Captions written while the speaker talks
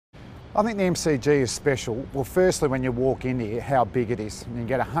I think the MCG is special. Well, firstly, when you walk in here, how big it is. You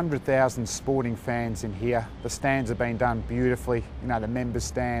get 100,000 sporting fans in here. The stands have been done beautifully, you know, the members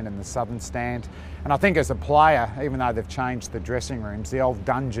stand and the southern stand. And I think as a player, even though they've changed the dressing rooms, the old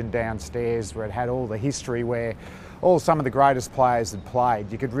dungeon downstairs where it had all the history where some of the greatest players had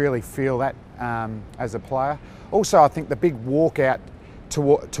played, you could really feel that as a player. Also, I think the big walkout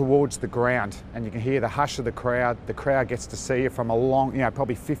towards the ground, and you can hear the hush of the crowd. The crowd gets to see you from a long,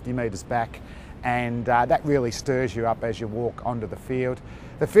 probably 50 metres back, and that really stirs you up as you walk onto the field.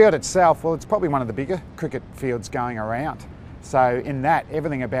 The field itself, well, it's probably one of the bigger cricket fields going around. So in that,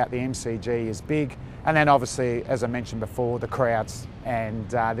 everything about the MCG is big. And then obviously, as I mentioned before, the crowds. And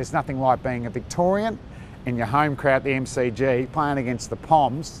there's nothing like being a Victorian in your home crowd at the MCG, playing against the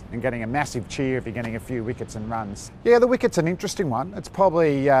Poms and getting a massive cheer if you're getting a few wickets and runs. Yeah, the wicket's an interesting one. It's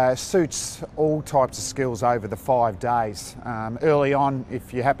probably suits all types of skills over the 5 days. Early on,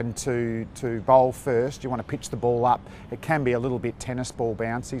 if you happen to bowl first, you want to pitch the ball up. It can be a little bit tennis ball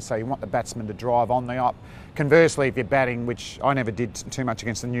bouncy, so you want the batsman to drive on the up. Conversely, if you're batting, which I never did too much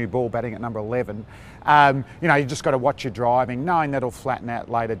against the new ball, batting at number 11, you just got to watch your driving, knowing that'll flatten out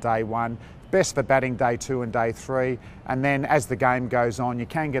later day one. Best for batting day 2 and day 3, and then as the game goes on, you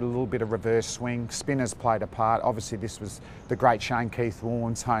can get a little bit of reverse swing. Spinners played a part. Obviously, this was the great Shane Keith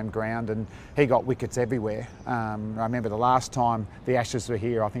Warne's home ground, and he got wickets everywhere. I remember the last time the Ashes were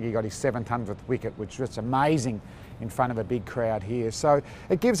here, I think he got his 700th wicket, which was amazing in front of a big crowd here. So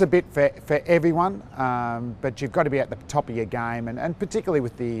it gives a bit for everyone, but you've got to be at the top of your game, and particularly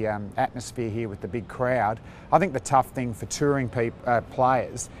with the atmosphere here with the big crowd. I think the tough thing for touring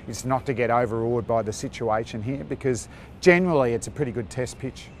players is not to get overawed by the situation here, because generally it's a pretty good test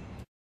pitch.